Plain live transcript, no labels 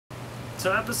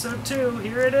So episode 2,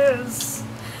 here it is!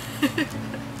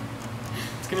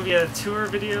 It's going to be a tour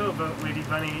video about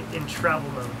LadyBunny in travel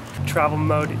mode. Travel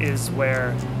mode is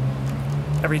where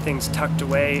everything's tucked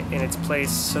away in its place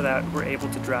so that we're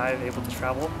able to drive, able to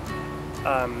travel.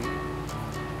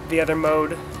 The other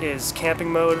mode is camping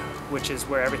mode, which is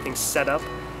where everything's set up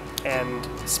and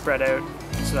spread out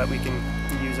so that we can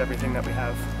use everything that we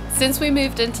have. Since we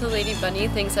moved into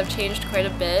LadyBunny, things have changed quite a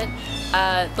bit.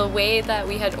 The way that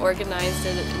we had organized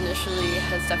it initially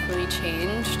has definitely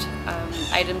changed.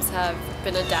 Items have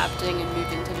been adapting and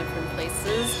moving to different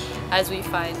places as we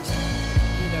find,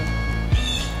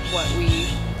 what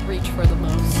we reach for the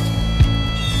most.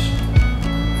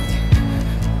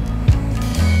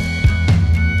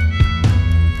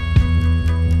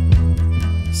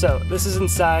 So this is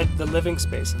inside the living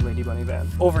space of LadyBunny van.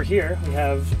 Over here we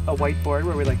have a whiteboard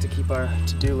where we like to keep our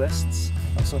to-do lists.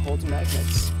 Also holds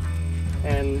magnets.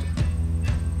 And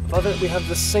above it we have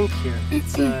the sink here.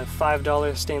 It's a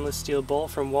 $5 stainless steel bowl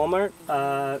from Walmart,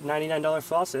 $99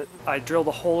 faucet. I drilled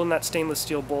a hole in that stainless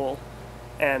steel bowl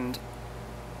and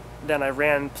then I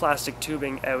ran plastic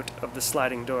tubing out of the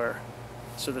sliding door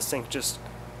so the sink just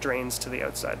drains to the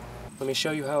outside. Let me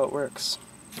show you how it works.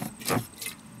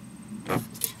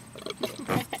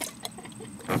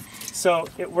 So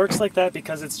it works like that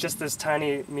because it's just this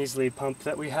tiny measly pump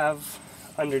that we have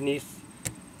underneath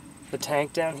the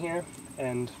tank down here,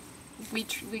 and we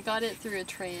got it through a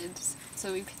trade,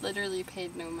 so we literally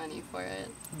paid no money for it.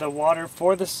 The water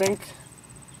for the sink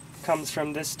comes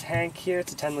from this tank here.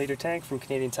 It's a 10-liter tank from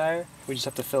Canadian Tire. We just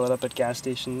have to fill it up at gas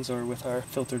stations or with our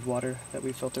filtered water that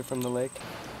we filter from the lake.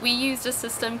 We used a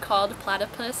system called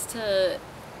Platypus to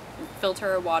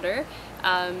filter our water,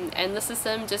 and the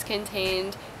system just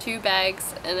contained 2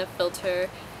 bags and a filter.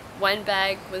 One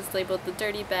bag was labeled the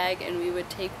dirty bag, and we would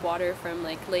take water from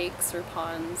like lakes or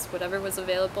ponds, whatever was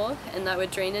available, and that would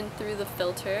drain in through the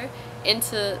filter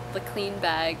into the clean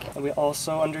bag. And we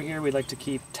also, under here, we like to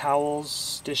keep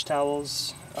towels, dish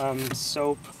towels,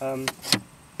 soap.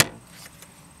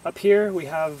 Up here we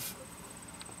have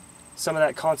some of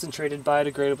that concentrated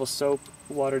biodegradable soap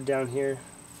watered down here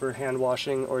for hand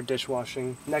washing or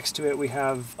dishwashing. Next to it we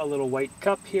have a little white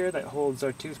cup here that holds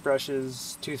our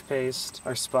toothbrushes, toothpaste,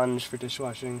 our sponge for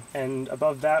dishwashing. And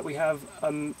above that we have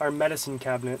our medicine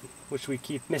cabinet, which we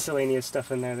keep miscellaneous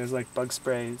stuff in there. There's like bug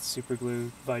spray, super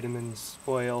glue, vitamins,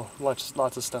 oil, lots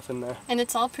of stuff in there. And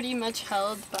it's all pretty much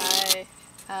held by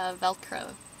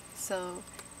Velcro. So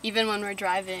even when we're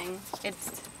driving, it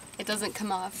doesn't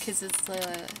come off because it's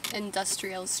the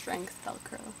industrial strength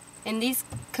Velcro. In these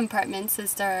compartments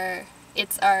it's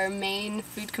our main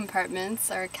food compartments,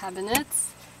 our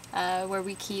cabinets, where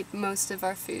we keep most of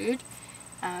our food.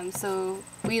 So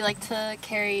we like to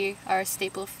carry our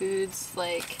staple foods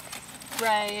like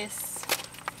rice,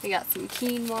 we got some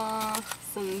quinoa,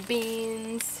 some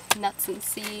beans, nuts and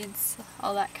seeds,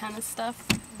 all that kind of stuff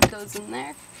goes in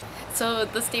there. So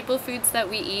the staple foods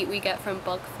that we eat we get from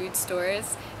bulk food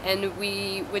stores, and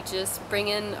we would just bring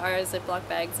in our Ziploc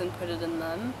bags and put it in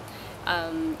them.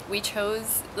 We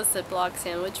chose the Ziploc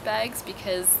sandwich bags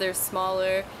because they're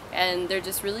smaller and they're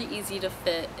just really easy to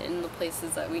fit in the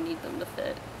places that we need them to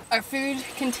fit. Our food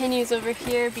continues over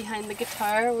here behind the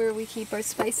guitar where we keep our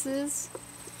spices,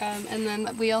 and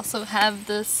then we also have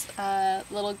this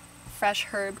little fresh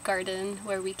herb garden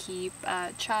where we keep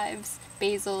chives,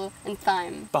 basil, and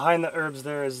thyme. Behind the herbs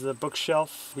there is the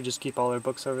bookshelf. We just keep all our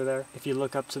books over there. If you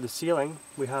look up to the ceiling,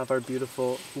 we have our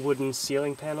beautiful wooden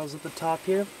ceiling panels at the top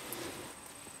here.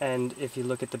 And if you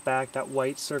look at the back, that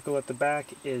white circle at the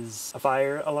back is a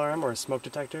fire alarm or a smoke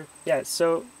detector. Yeah,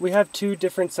 so we have 2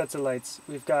 different sets of lights.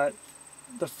 We've got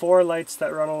the 4 lights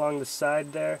that run along the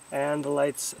side there and the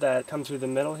lights that come through the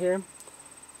middle here.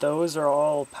 Those are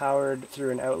all powered through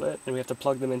an outlet, and we have to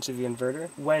plug them into the inverter.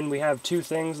 When we have 2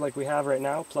 things like we have right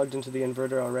now plugged into the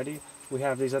inverter already, we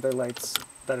have these other lights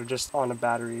that are just on a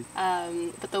battery.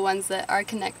 But the ones that are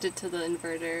connected to the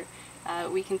inverter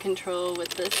we can control with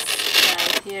this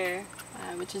guy here,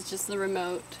 which is just the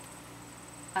remote,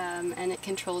 and it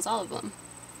controls all of them.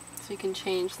 So you can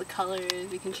change the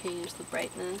colors, we can change the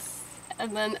brightness.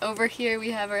 And then over here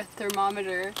we have our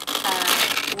thermometer,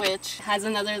 which has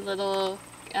another little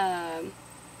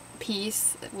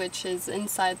piece which is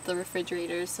inside the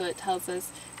refrigerator, so it tells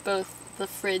us both the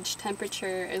fridge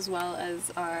temperature as well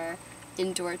as our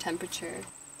indoor temperature.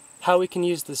 How we can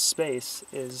use this space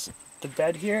is the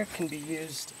bed here can be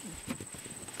used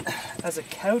as a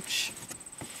couch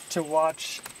to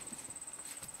watch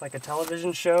like a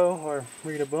television show or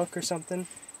read a book or something.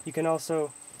 You can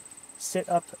also sit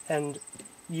up and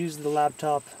use the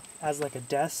laptop as like a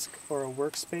desk or a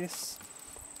workspace.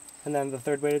 And then the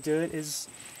third way to do it is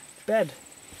bed.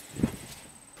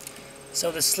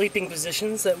 So the sleeping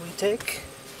positions that we take,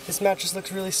 this mattress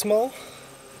looks really small,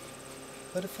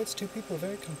 but it fits two people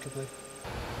very comfortably.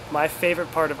 My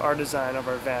favorite part of our design of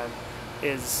our van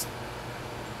is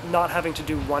not having to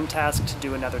do one task to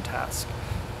do another task.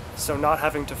 So not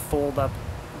having to fold up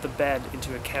the bed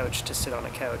into a couch to sit on a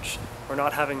couch, or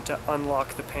not having to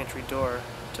unlock the pantry door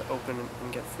to open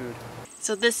and get food.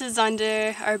 So this is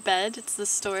under our bed. It's the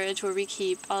storage where we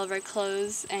keep all of our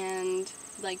clothes and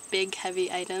like big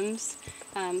heavy items.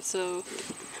 So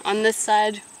on this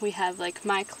side we have like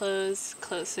my clothes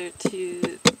closer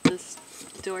to this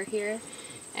door here,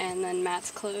 and then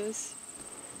Matt's clothes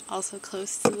also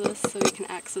close to this so we can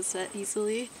access it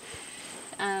easily.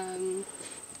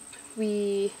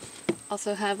 We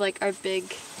also have like our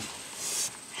big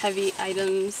heavy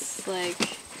items,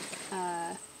 like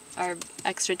our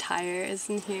extra tire is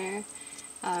in here.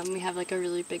 We have like a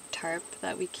really big tarp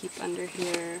that we keep under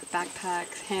here,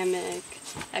 backpacks, hammock,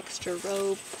 extra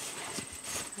rope.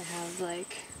 I have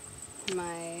like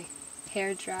my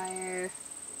hair dryer,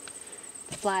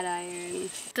 flat iron.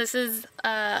 This is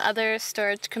other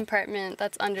storage compartment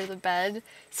that's under the bed.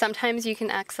 Sometimes you can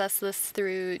access this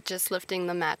through just lifting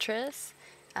the mattress,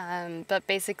 but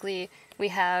basically we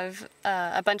have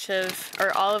a bunch of,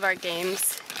 or all of our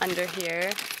games under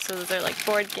here. So those are like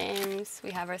board games.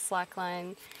 We have our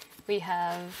slackline. We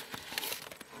have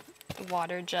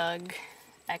water jug,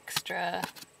 extra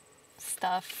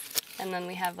stuff, and then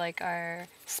we have like our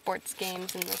sports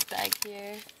games in this bag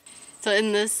here. So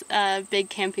in this big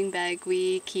camping bag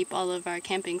we keep all of our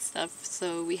camping stuff.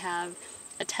 So we have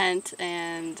a tent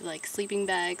and like sleeping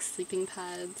bags, sleeping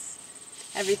pads.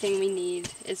 Everything we need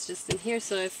is just in here,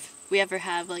 so if we ever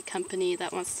have like company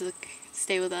that wants to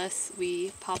stay with us,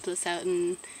 we pop this out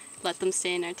and let them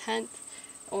stay in our tent.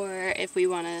 Or if we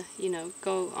want to, you know,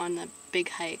 go on a big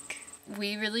hike.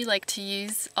 We really like to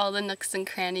use all the nooks and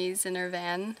crannies in our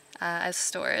van as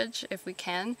storage if we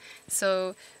can.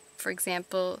 So for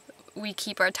example, we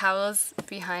keep our towels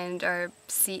behind our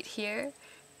seat here.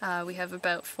 We have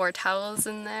about 4 towels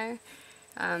in there.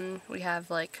 We have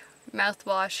like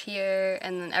mouthwash here,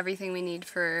 and then everything we need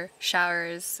for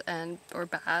showers and or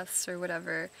baths or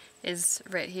whatever is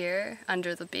right here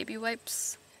under the baby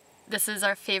wipes. This is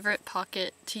our favorite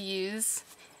pocket to use.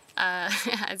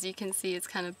 As you can see, it's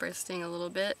kind of bursting a little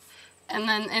bit. And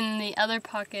then in the other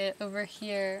pocket over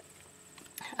here,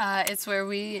 it's where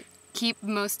we keep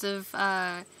most of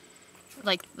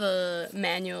like the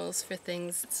manuals for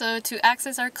things. So to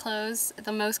access our clothes,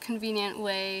 the most convenient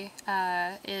way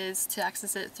is to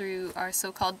access it through our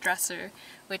so-called dresser,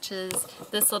 which is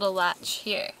this little latch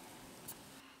here.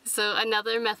 So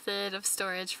another method of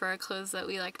storage for our clothes that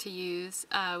we like to use,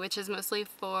 which is mostly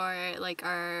for like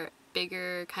our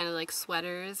bigger kind of like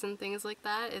sweaters and things like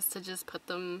that, is to just put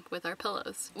them with our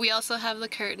pillows. We also have the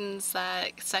curtains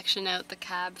that section out the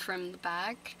cab from the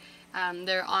back.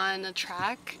 They're on a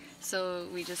track, so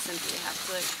we just simply have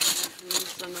to kind of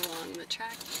move them along the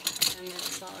track and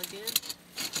it's all good.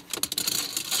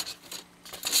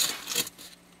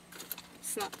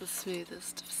 It's not the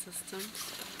smoothest of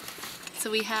systems. So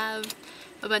we have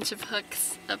a bunch of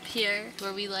hooks up here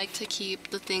where we like to keep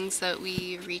the things that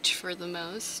we reach for the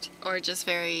most, or just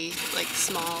very like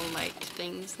small light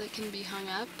things that can be hung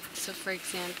up. So for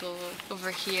example, over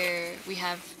here we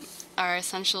have our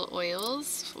essential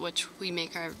oils, which we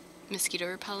make our mosquito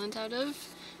repellent out of,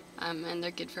 and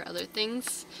they're good for other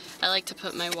things. I like to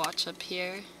put my watch up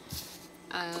here.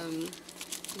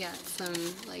 Got some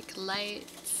like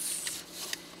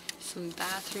lights, some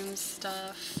bathroom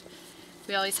stuff.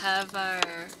 We always have our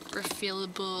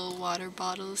refillable water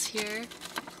bottles here.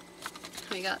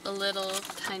 We got a little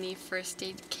tiny first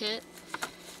aid kit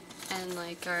and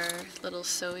like our little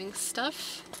sewing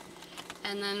stuff.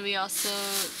 And then we also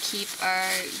keep our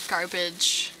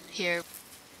garbage here.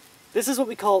 This is what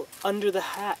we call under the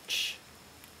hatch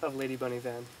of LadyBunny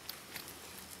van.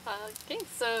 Okay,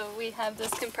 so we have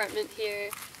this compartment here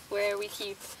where we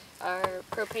keep our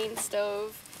propane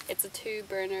stove. It's a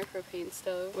 2-burner propane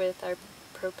stove with our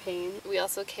propane. We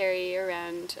also carry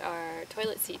around our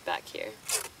toilet seat back here.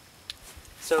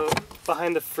 So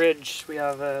behind the fridge we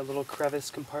have a little crevice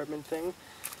compartment thing.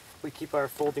 We keep our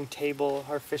folding table,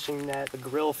 our fishing net, a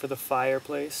grill for the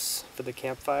fireplace, for the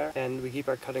campfire, and we keep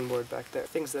our cutting board back there.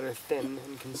 Things that are thin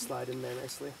and can slide in there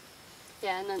nicely.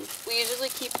 Yeah, and then we usually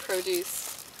keep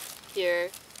produce here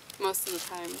most of the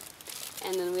time.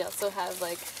 And then we also have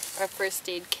like our first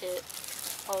aid kit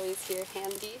always here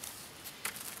handy.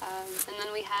 And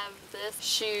then we have this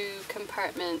shoe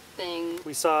compartment thing.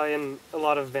 We saw in a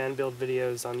lot of van build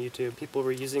videos on YouTube, people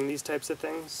were using these types of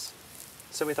things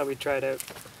so we thought we'd try it out.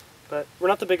 But we're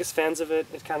not the biggest fans of it.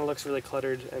 It kind of looks really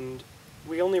cluttered, and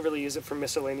we only really use it for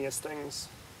miscellaneous things.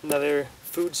 Another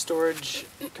food storage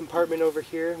compartment over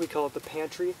here, we call it the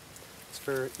pantry. It's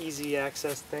for easy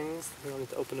access things. We don't need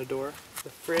to open a door. The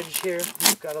fridge here,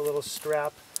 we've got a little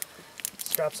straps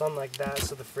on like that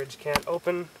so the fridge can't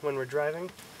open when we're driving.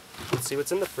 Let's see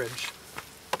what's in the fridge.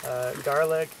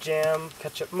 Garlic, jam,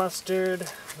 ketchup,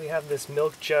 mustard. We have this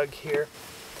milk jug here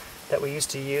that we used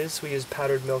to use. We use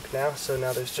powdered milk now, so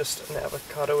now there's just an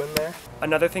avocado in there.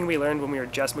 Another thing we learned when we were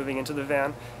just moving into the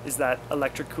van is that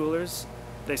electric coolers,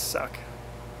 they suck.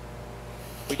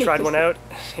 We tried one out,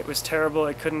 it was terrible,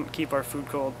 it couldn't keep our food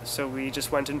cold, so we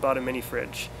just went and bought a mini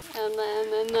fridge. And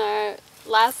then in our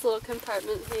last little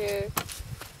compartment here,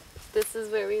 this is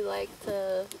where we like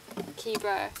to keep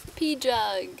our pee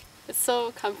jug. It's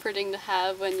so comforting to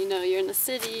have when, you know, you're in the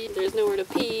city, there's nowhere to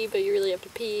pee, but you really have to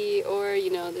pee, or,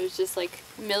 you know, there's just like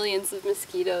millions of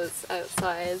mosquitoes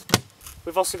outside.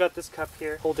 We've also got this cup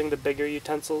here holding the bigger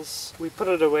utensils. We put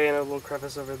it away in a little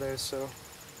crevice over there, so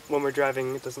when we're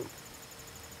driving it doesn't...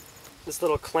 This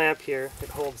little clamp here, it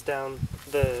holds down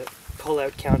the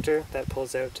pull-out counter that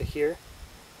pulls out to here.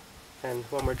 And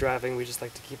when we're driving, we just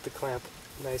like to keep the clamp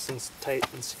nice and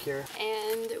tight and secure.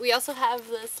 And we also have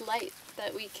this light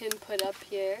that we can put up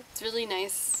here. It's really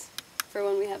nice for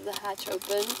when we have the hatch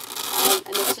open.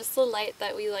 And it's just the light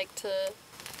that we like to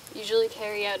usually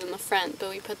carry out in the front, but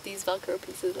we put these Velcro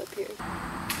pieces up here.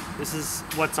 This is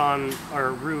what's on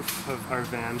our roof of our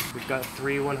van. We've got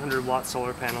 3 100-watt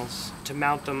solar panels. To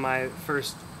mount them, I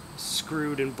first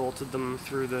screwed and bolted them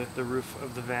through the roof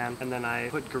of the van, and then I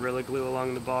put Gorilla Glue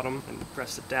along the bottom and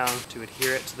pressed it down to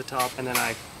adhere it to the top, and then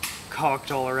I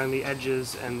caulked all around the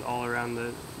edges and all around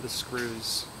the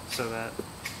screws so that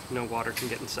no water can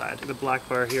get inside. The black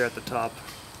bar here at the top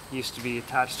used to be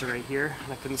attached to right here,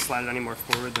 and I couldn't slide it any more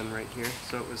forward than right here,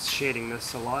 so it was shading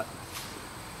this a lot.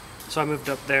 So I moved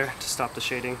up there to stop the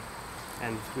shading,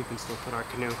 and we can still put our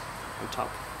canoe on top.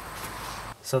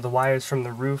 So the wires from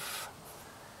the roof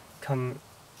come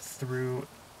through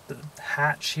the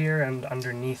hatch here and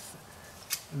underneath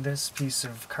this piece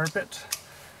of carpet,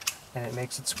 and it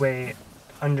makes its way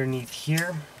underneath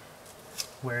here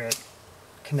where it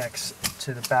connects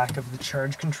to the back of the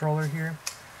charge controller here.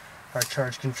 Our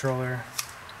charge controller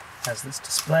has this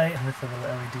display with a little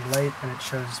LED light, and it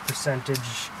shows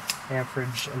percentage,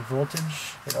 amperage, and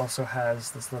voltage. It also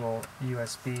has this little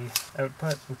USB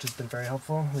output, which has been very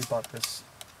helpful. We bought this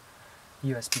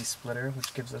USB splitter,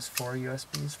 which gives us 4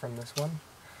 USBs from this one.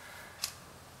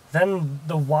 Then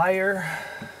the wire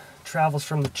travels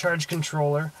from the charge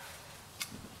controller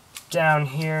down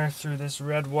here through this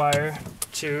red wire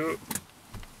to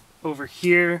over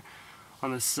here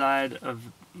on the side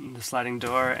of the sliding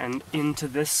door and into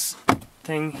this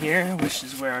thing here, which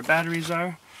is where our batteries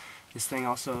are. This thing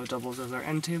also doubles as our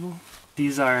end table.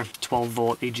 These are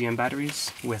 12-volt AGM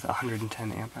batteries with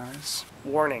 110 amp hours.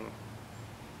 Warning: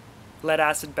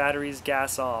 lead-acid batteries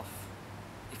gas off.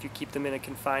 If you keep them in a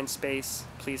confined space,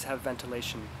 please have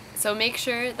ventilation. So make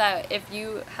sure that if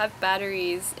you have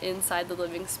batteries inside the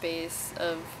living space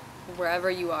of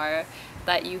wherever you are,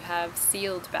 that you have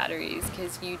sealed batteries,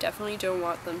 because you definitely don't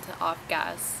want them to off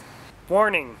gas.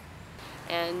 Warning: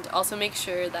 And also make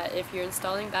sure that if you're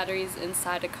installing batteries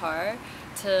inside a car,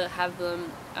 to have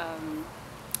them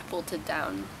bolted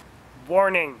down.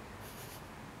 Warning!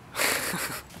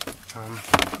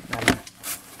 And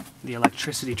the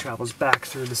electricity travels back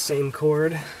through the same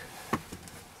cord,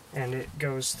 and it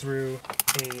goes through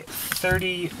a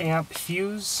 30 amp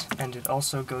fuse, and it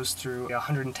also goes through a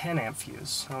 110 amp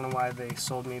fuse. I don't know why they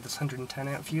sold me this 110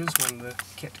 amp fuse when the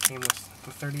kit came with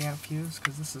the 30 amp fuse,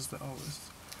 because this is always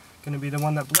going to be the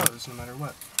one that blows no matter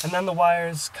what. And then the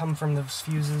wires come from those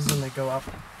fuses and they go up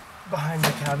behind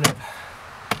the cabinet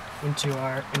into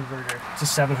our inverter. It's a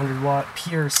 700 watt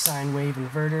pure sine wave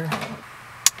inverter.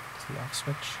 It's the off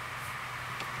switch.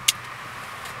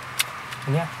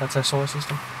 And yeah, that's our solar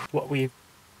system. What we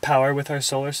power with our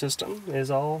solar system is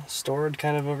all stored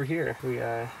kind of over here. We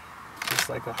it's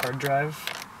like a hard drive.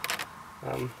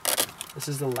 This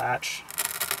is the latch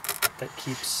that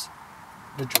keeps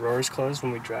the drawers closed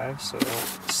when we drive, so they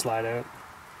don't slide out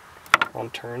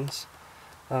on turns.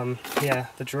 Yeah,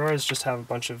 the drawers just have a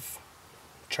bunch of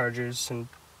chargers and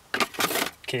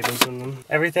cables in them.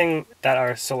 Everything that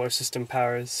our solar system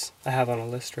powers, I have on a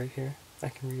list right here. I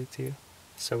can read it to you.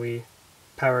 So we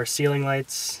power our ceiling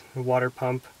lights, our water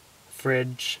pump,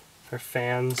 fridge, our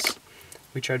fans.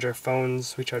 We charge our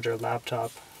phones, we charge our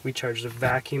laptop, we charge the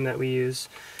vacuum that we use,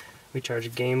 we charge a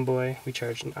Game Boy, we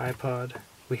charge an iPod,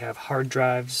 We have hard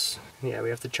drives. Yeah, we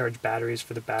have to charge batteries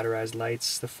for the batterized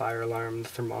lights, the fire alarm, the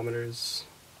thermometers.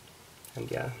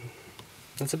 And yeah,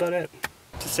 that's about it.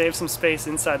 To save some space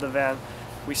inside the van,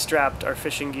 we strapped our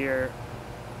fishing gear,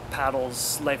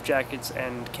 paddles, life jackets,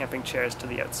 and camping chairs to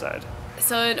the outside.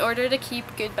 So in order to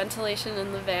keep good ventilation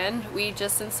in the van, we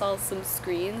just installed some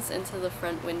screens into the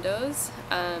front windows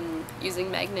using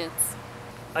magnets.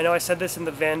 I know I said this in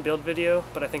the van build video,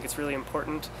 but I think it's really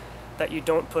important that you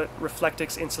don't put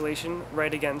Reflectix insulation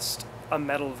right against a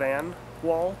metal van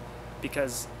wall,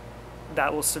 because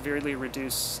that will severely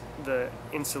reduce the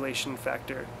insulation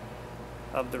factor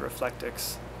of the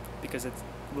Reflectix, because it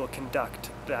will conduct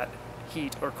that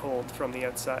heat or cold from the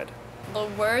outside. The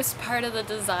worst part of the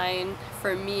design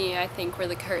for me, I think, were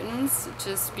the curtains,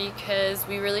 just because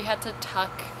we really had to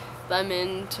tuck them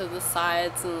into the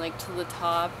sides and like to the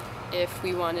top if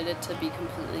we wanted it to be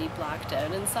completely blacked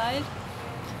out inside.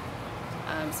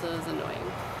 So it was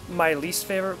annoying. My least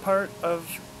favorite part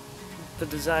of the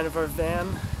design of our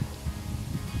van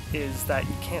is that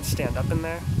you can't stand up in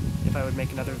there. If I would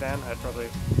make another van, I'd probably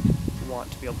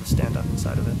want to be able to stand up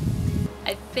inside of it.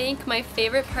 I think my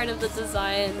favorite part of the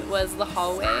design was the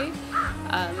hallway.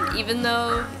 Even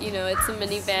though, you know, it's a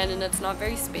minivan and it's not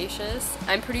very spacious,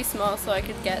 I'm pretty small, so I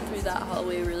could get through that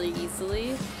hallway really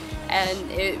easily.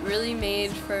 And it really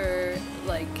made for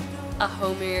like a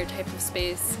homier type of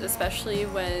space, especially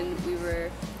when we were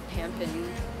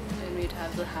camping and we'd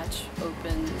have the hatch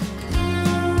open.